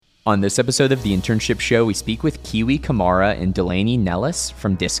On this episode of the Internship Show, we speak with Kiwi, Camara, and Delanee Nilles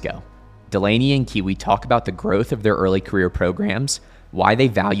from Disco. Delanee and Kiwi talk about the growth of their early career programs, why they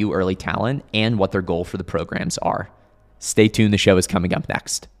value early talent, and what their goal for the programs are. Stay tuned, the show is coming up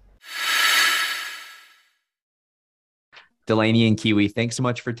next. Delanee and Kiwi, thanks so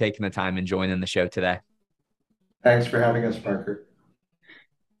much for taking the time and joining the show today. Thanks for having us, Parker.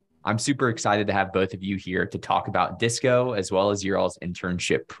 I'm super excited to have both of you here to talk about Disco as well as your all's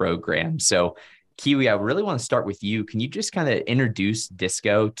internship program. So Kiwi, I really want to start with you. Can you just kind of introduce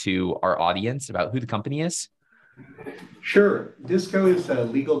Disco to our audience about who the company is? Sure. Disco is a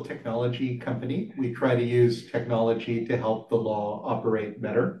legal technology company. We try to use technology to help the law operate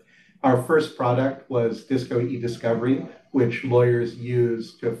better. Our first product was Disco eDiscovery, which lawyers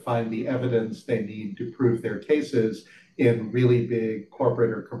use to find the evidence they need to prove their cases in really big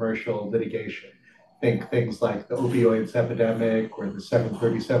corporate or commercial litigation. Think things like the opioids epidemic or the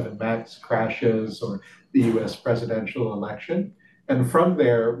 737 MAX crashes or the US presidential election. And from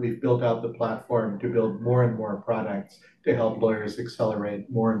there, we've built out the platform to build more and more products to help lawyers accelerate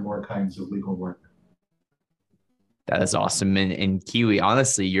more and more kinds of legal work. That is awesome. And Kiwi,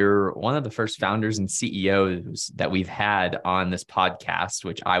 honestly, you're one of the first founders and CEOs that we've had on this podcast,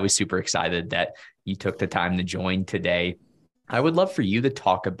 which I was super excited that you took the time to join today. I would love for you to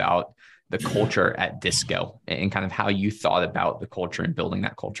talk about the culture at Disco and kind of how you thought about the culture and building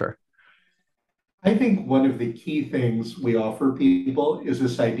that culture. I think one of the key things we offer people is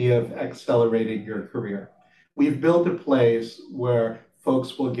this idea of accelerating your career. We've built a place where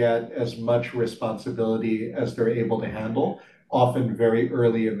folks will get as much responsibility as they're able to handle, often very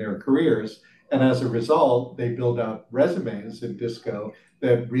early in their careers. And as a result, they build out resumes in Disco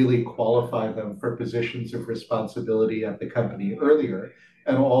that really qualify them for positions of responsibility at the company earlier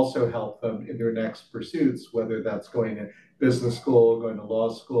and also help them in their next pursuits, whether that's going to business school, going to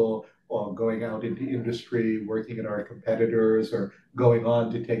law school, or going out into industry, working at our competitors, or going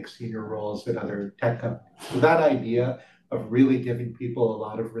on to take senior roles at other tech companies. So that idea of really giving people a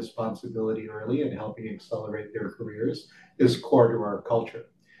lot of responsibility early and helping accelerate their careers is core to our culture.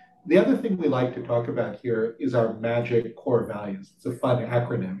 The other thing we like to talk about here is our magic core values. It's a fun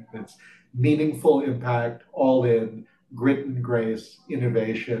acronym. It's meaningful impact, all in, grit and grace,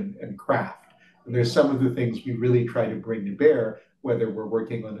 innovation, and craft. And there's some of the things we really try to bring to bear, whether we're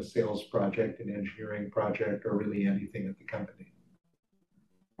working on a sales project, an engineering project, or really anything at the company.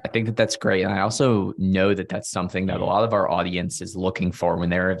 I think that that's great. And I also know that that's something that a lot of our audience is looking for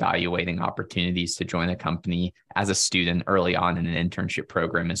when they're evaluating opportunities to join a company as a student early on in an internship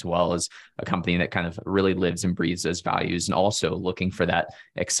program, as well as a company that kind of really lives and breathes those values, and also looking for that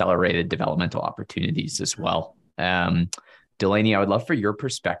accelerated developmental opportunities as well. Delanee, I would love for your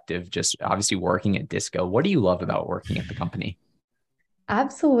perspective, just obviously working at Disco. What do you love about working at the company?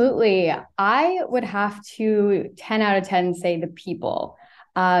 Absolutely. I would have to 10 out of 10 say the people.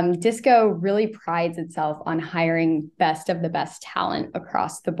 Disco really prides itself on hiring best of the best talent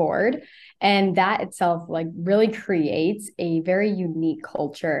across the board. And that itself really creates a very unique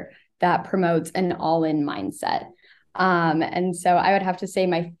culture that promotes an all-in mindset. And so I would have to say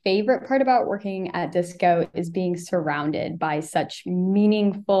my favorite part about working at Disco is being surrounded by such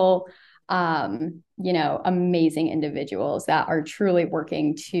meaningful, amazing individuals that are truly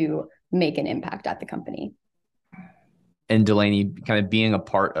working to make an impact at the company. And Delanee, kind of being a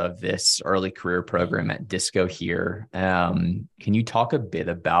part of this early career program at Disco here, can you talk a bit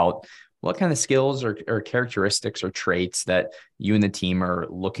about what kind of skills or characteristics or traits that you and the team are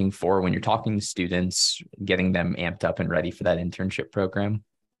looking for when you're talking to students, getting them amped up and ready for that internship program?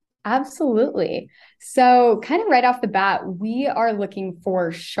 Absolutely. So kind of right off the bat, we are looking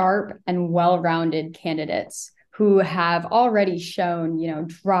for sharp and well-rounded candidates who have already shown,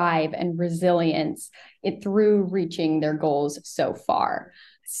 drive and resilience through reaching their goals so far.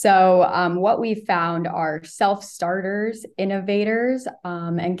 So what we found are self-starters, innovators,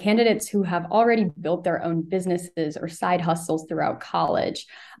 and candidates who have already built their own businesses or side hustles throughout college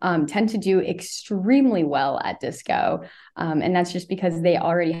tend to do extremely well at Disco. And that's just because they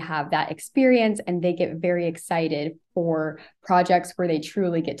already have that experience and they get very excited for projects where they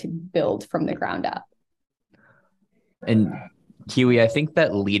truly get to build from the ground up. And Kiwi, I think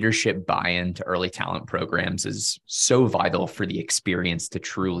that leadership buy-in to early talent programs is so vital for the experience to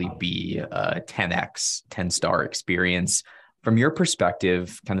truly be a 10x, 10-star experience. From your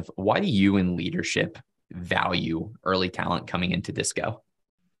perspective, kind of why do you in leadership value early talent coming into Disco?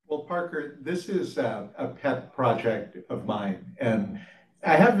 Well, Parker, this is a pet project of mine. And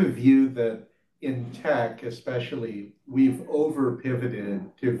I have a view that in tech, especially, we've over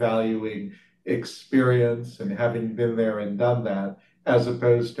pivoted to valuing experience and having been there and done that as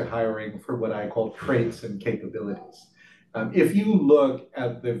opposed to hiring for what I call traits and capabilities. If you look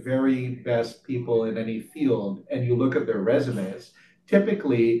at the very best people in any field and you look at their resumes,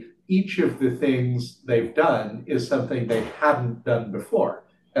 typically each of the things they've done is something they hadn't done before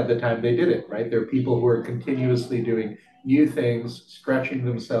at the time they did it, right? They're people who are continuously doing new things, stretching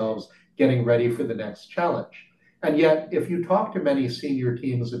themselves, getting ready for the next challenge. And yet, if you talk to many senior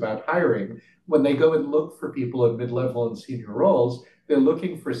teams about hiring, when they go and look for people in mid-level and senior roles, they're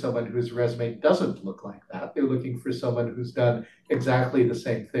looking for someone whose resume doesn't look like that. They're looking for someone who's done exactly the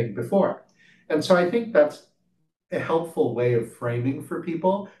same thing before. And so I think that's a helpful way of framing for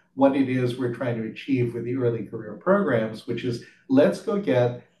people what it is we're trying to achieve with the early career programs, which is let's go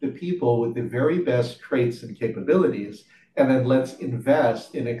get the people with the very best traits and capabilities, and then let's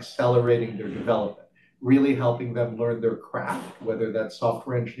invest in accelerating their development, really helping them learn their craft, whether that's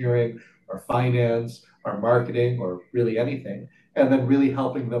software engineering or finance or marketing or really anything, and then really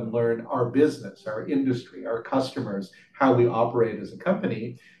helping them learn our business, our industry, our customers, how we operate as a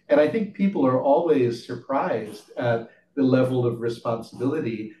company. And I think people are always surprised at the level of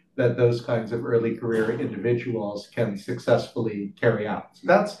responsibility that those kinds of early career individuals can successfully carry out. So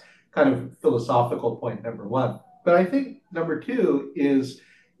that's kind of philosophical point number one. But I think number two is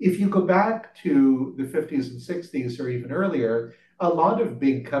if you go back to the 50s and 60s or even earlier, a lot of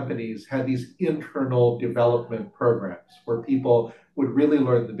big companies had these internal development programs where people would really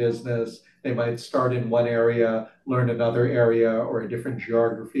learn the business. They might start in one area, learn another area or a different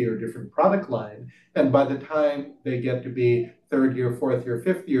geography or different product line. And by the time they get to be third year, fourth year,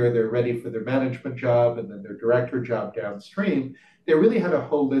 fifth year, they're ready for their management job and then their director job downstream. They really had a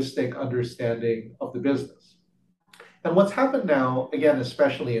holistic understanding of the business. And what's happened now, again,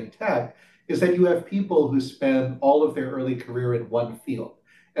 especially in tech, is that you have people who spend all of their early career in one field.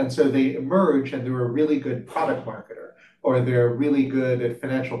 And so they emerge and they're a really good product marketer, or they're really good at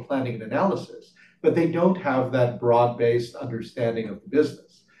financial planning and analysis, but they don't have that broad-based understanding of the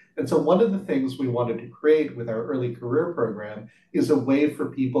business. And so one of the things we wanted to create with our early career program is a way for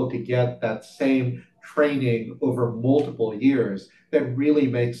people to get that same training over multiple years that really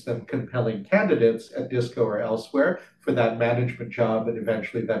makes them compelling candidates at Disco or elsewhere for that management job and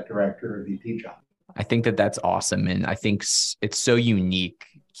eventually that director or VP job. I think that that's awesome. And I think it's so unique,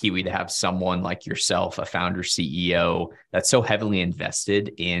 Kiwi, to have someone like yourself, a founder CEO, that's so heavily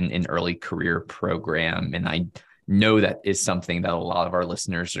invested in an early career program. And I know that is something that a lot of our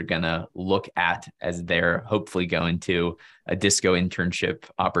listeners are going to look at as they're hopefully going to a Disco internship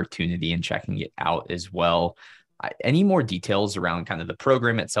opportunity and checking it out as well. Any more details around kind of the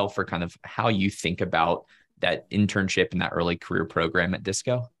program itself or kind of how you think about that internship and that early career program at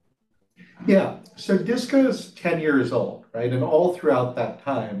Disco? Yeah, so Disco's 10 years old, right? And all throughout that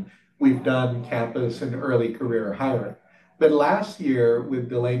time, we've done campus and early career hiring. But last year, with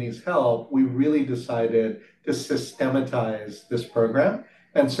Delanee's help, we really decided to systematize this program.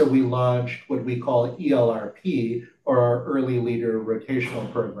 And so we launched what we call ELRP, or our Early Leader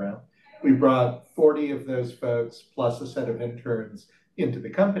Rotational Program. We brought 40 of those folks plus a set of interns into the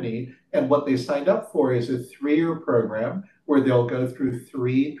company. And what they signed up for is a 3-year program where they'll go through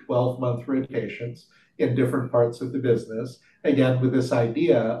 3 12-month rotations in different parts of the business, again, with this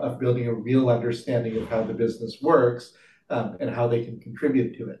idea of building a real understanding of how the business works and how they can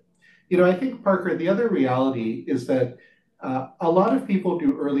contribute to it. You know, I think, Parker, the other reality is that a lot of people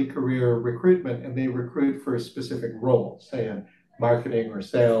do early career recruitment and they recruit for specific roles, say in marketing or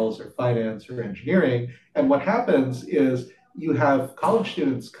sales or finance or engineering. And what happens is you have college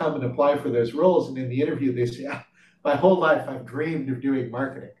students come and apply for those roles, and in the interview they say, my whole life I've dreamed of doing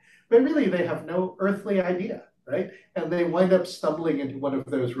marketing. But really they have no earthly idea, right? And they wind up stumbling into one of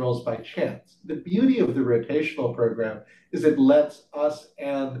those roles by chance. The beauty of the rotational program is it lets us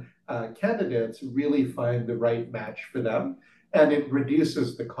and candidates really find the right match for them. And it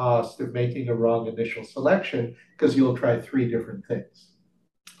reduces the cost of making a wrong initial selection because you'll try 3 different things.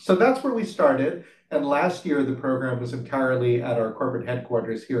 So that's where we started. And last year, the program was entirely at our corporate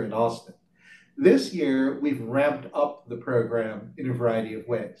headquarters here in Austin. This year, we've ramped up the program in a variety of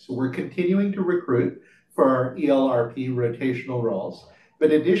ways. So we're continuing to recruit for our ELRP rotational roles.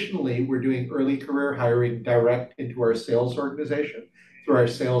 But additionally, we're doing early career hiring direct into our sales organization through our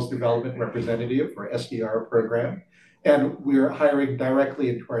sales development representative or SDR program. And we're hiring directly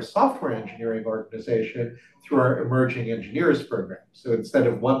into our software engineering organization through our emerging engineers program. So instead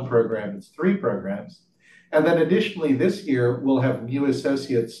of 1 program, it's 3 programs. And then additionally, this year, we'll have new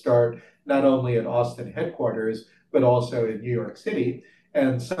associates start not only at Austin headquarters, but also in New York City.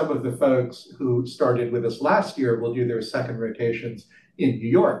 And some of the folks who started with us last year will do their second rotations in New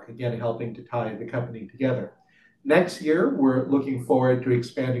York, again, helping to tie the company together. Next year, we're looking forward to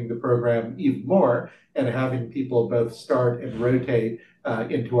expanding the program even more and having people both start and rotate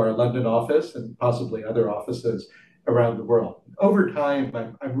into our London office and possibly other offices around the world. Over time,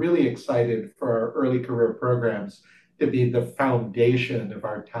 I'm really excited for our early career programs to be the foundation of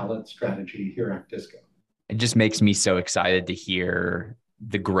our talent strategy here at Disco. It just makes me so excited to hear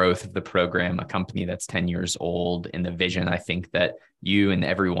the growth of the program, a company that's 10 years old, and the vision I think that you and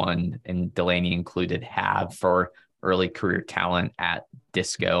everyone, and Delanee included, have for early career talent at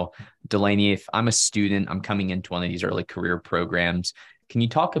Disco. Delanee, if I'm a student, I'm coming into one of these early career programs. Can you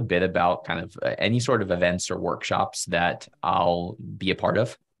talk a bit about kind of any sort of events or workshops that I'll be a part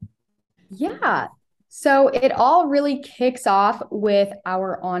of? Yeah. So it all really kicks off with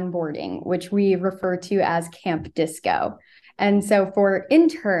our onboarding, which we refer to as Camp Disco. And so for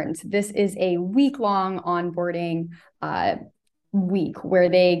interns, this is a week-long onboarding week where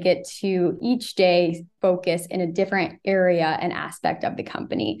they get to each day focus in a different area and aspect of the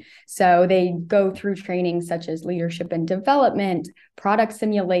company. So they go through training such as leadership and development, product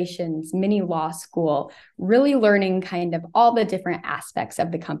simulations, mini law school, really learning kind of all the different aspects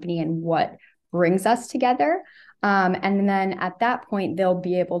of the company and what brings us together. And then at that point, they'll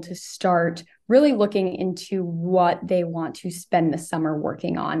be able to start really looking into what they want to spend the summer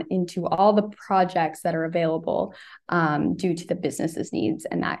working on, into all the projects that are available due to the business's needs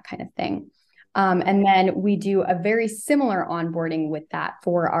and that kind of thing. And then we do a very similar onboarding with that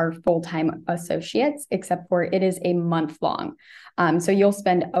for our full-time associates, except for it is a month long. So you'll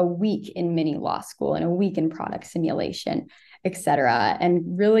spend a week in mini law school and a week in product simulation, et cetera, and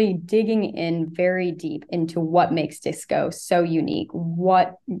really digging in very deep into what makes Disco so unique,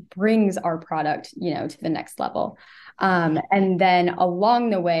 what brings our product, to the next level. And then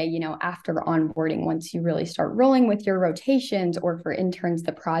along the way, after onboarding, once you really start rolling with your rotations or for interns,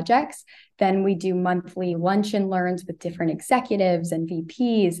 the projects, then we do monthly lunch and learns with different executives and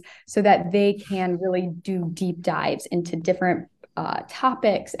VPs so that they can really do deep dives into different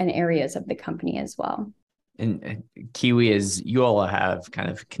topics and areas of the company as well. And Kiwi, as you all have kind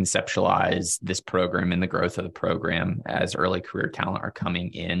of conceptualized this program and the growth of the program as early career talent are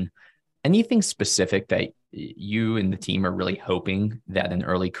coming in, anything specific that you and the team are really hoping that an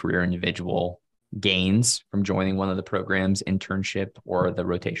early career individual gains from joining one of the programs, internship or the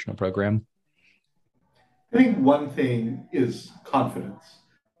rotational program? I think one thing is confidence.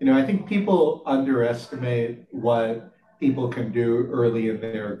 I think people underestimate what people can do early in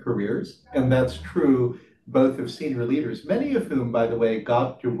their careers, and that's true both of senior leaders, many of whom, by the way,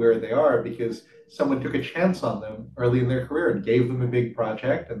 got to where they are because someone took a chance on them early in their career and gave them a big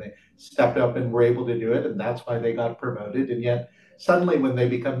project, and they stepped up and were able to do it, and that's why they got promoted. And yet, suddenly, when they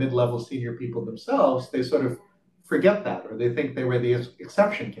become mid-level senior people themselves, they sort of forget that, or they think they were the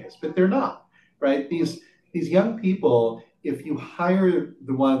exception case, but they're not, right? These young people, if you hire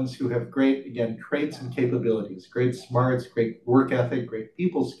the ones who have great, again, traits and capabilities, great smarts, great work ethic, great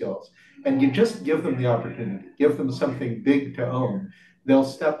people skills, and you just give them the opportunity, give them something big to own, they'll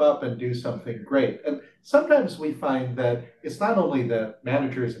step up and do something great. And sometimes we find that it's not only the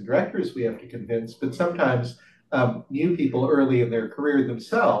managers and directors we have to convince, but sometimes new people early in their career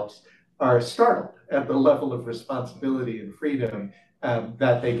themselves are startled at the level of responsibility and freedom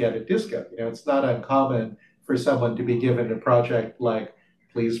that they get at Disco. It's not uncommon for someone to be given a project like,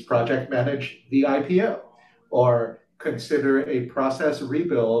 please project manage the IPO, or consider a process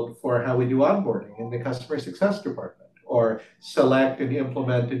rebuild for how we do onboarding in the customer success department, or select and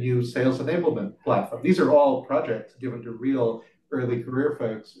implement a new sales enablement platform. These are all projects given to real early career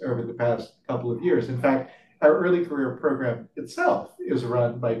folks over the past couple of years. In fact, our early career program itself is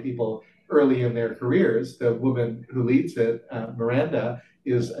run by people early in their careers. The woman who leads it, Miranda,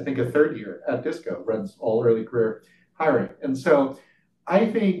 is, I think, a third year at Disco, runs all early career hiring. And so I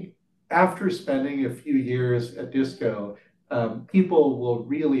think after spending a few years at Disco, people will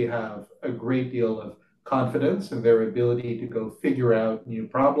really have a great deal of confidence in their ability to go figure out new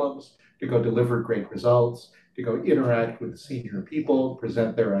problems, to go deliver great results, to go interact with senior people,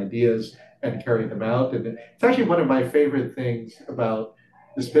 present their ideas, and carry them out. And it's actually one of my favorite things about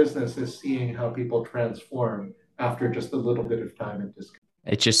this business is seeing how people transform after just a little bit of time at Disco.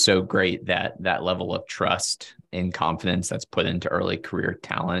 It's just so great that that level of trust and confidence that's put into early career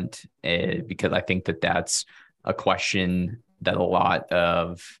talent, because I think that that's a question that a lot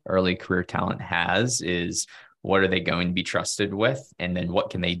of early career talent has is, what are they going to be trusted with? And then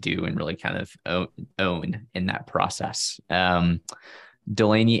what can they do and really kind of own in that process?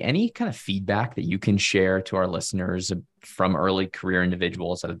 Delanee, any kind of feedback that you can share to our listeners from early career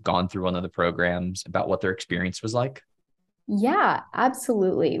individuals that have gone through one of the programs about what their experience was like? Yeah,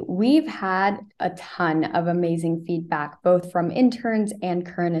 absolutely. We've had a ton of amazing feedback, both from interns and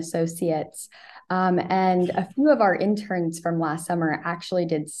current associates. And a few of our interns from last summer actually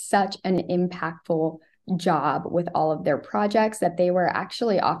did such an impactful job with all of their projects that they were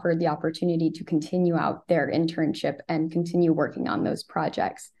actually offered the opportunity to continue out their internship and continue working on those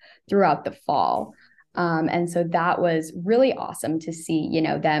projects throughout the fall. And so that was really awesome to see,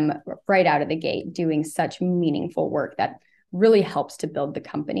 them right out of the gate doing such meaningful work that really helps to build the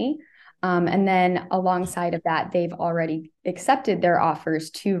company. And then alongside of that, they've already accepted their offers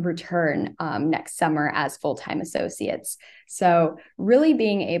to return next summer as full-time associates. So really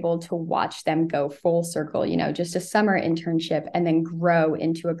being able to watch them go full circle, just a summer internship and then grow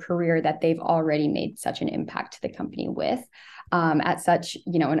into a career that they've already made such an impact to the company with at such,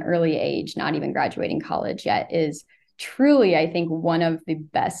 an early age, not even graduating college yet, is truly, I think, one of the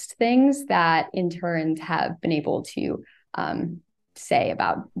best things that interns have been able to say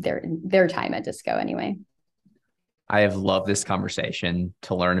about their time at Disco anyway. I have loved this conversation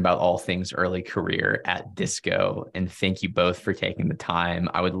to learn about all things early career at Disco. And thank you both for taking the time.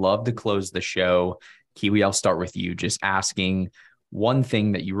 I would love to close the show. Kiwi, I'll start with you, just asking one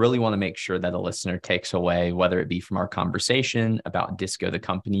thing that you really want to make sure that a listener takes away, whether it be from our conversation about Disco, the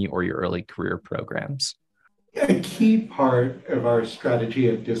company, or your early career programs. A key part of our strategy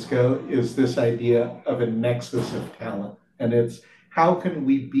at Disco is this idea of a nexus of talent. And it's how can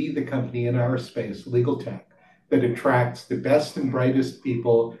we be the company in our space, legal tech, that attracts the best and brightest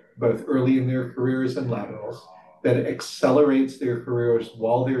people, both early in their careers and laterals, that accelerates their careers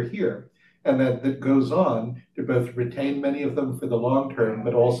while they're here, and that goes on to both retain many of them for the long term,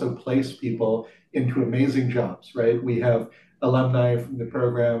 but also place people into amazing jobs, right? We have alumni from the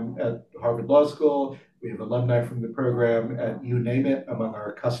program at Harvard Law School. We have alumni from the program at you name it among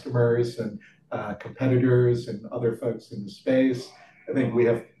our customers and competitors and other folks in the space. I think we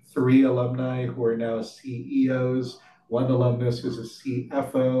have 3 alumni who are now CEOs, 1 alumnus who's a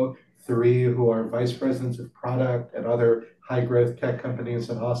CFO, 3 who are vice presidents of product at other high growth tech companies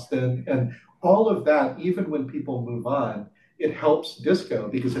in Austin. And all of that, even when people move on, it helps Disco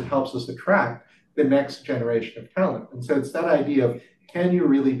because it helps us attract the next generation of talent. And so it's that idea of, can you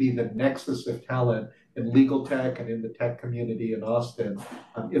really be the nexus of talent in legal tech and in the tech community in Austin?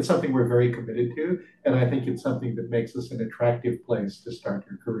 It's something we're very committed to, and I think it's something that makes us an attractive place to start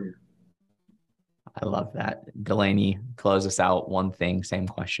your career. I love that. Delanee, close us out. One thing, same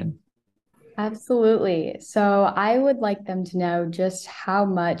question. Absolutely. So I would like them to know just how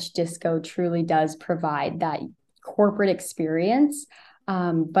much Disco truly does provide that corporate experience,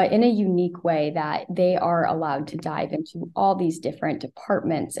 but in a unique way that they are allowed to dive into all these different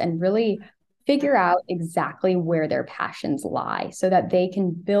departments and really figure out exactly where their passions lie so that they can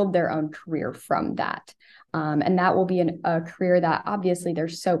build their own career from that. And that will be a career that obviously they're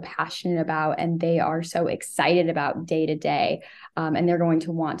so passionate about and they are so excited about day to day. And they're going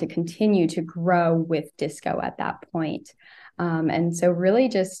to want to continue to grow with Disco at that point. And so really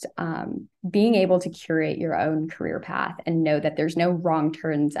just being able to curate your own career path and know that there's no wrong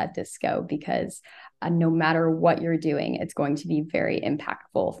turns at Disco because no matter what you're doing, it's going to be very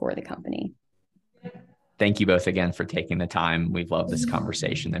impactful for the company. Thank you both again for taking the time. We've loved this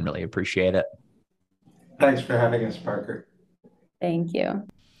conversation and really appreciate it. Thanks for having us, Parker. Thank you.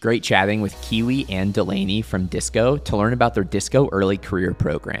 Great chatting with Kiwi and Delanee from Disco to learn about their Disco early career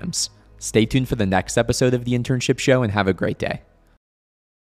programs. Stay tuned for the next episode of the Internship Show and have a great day.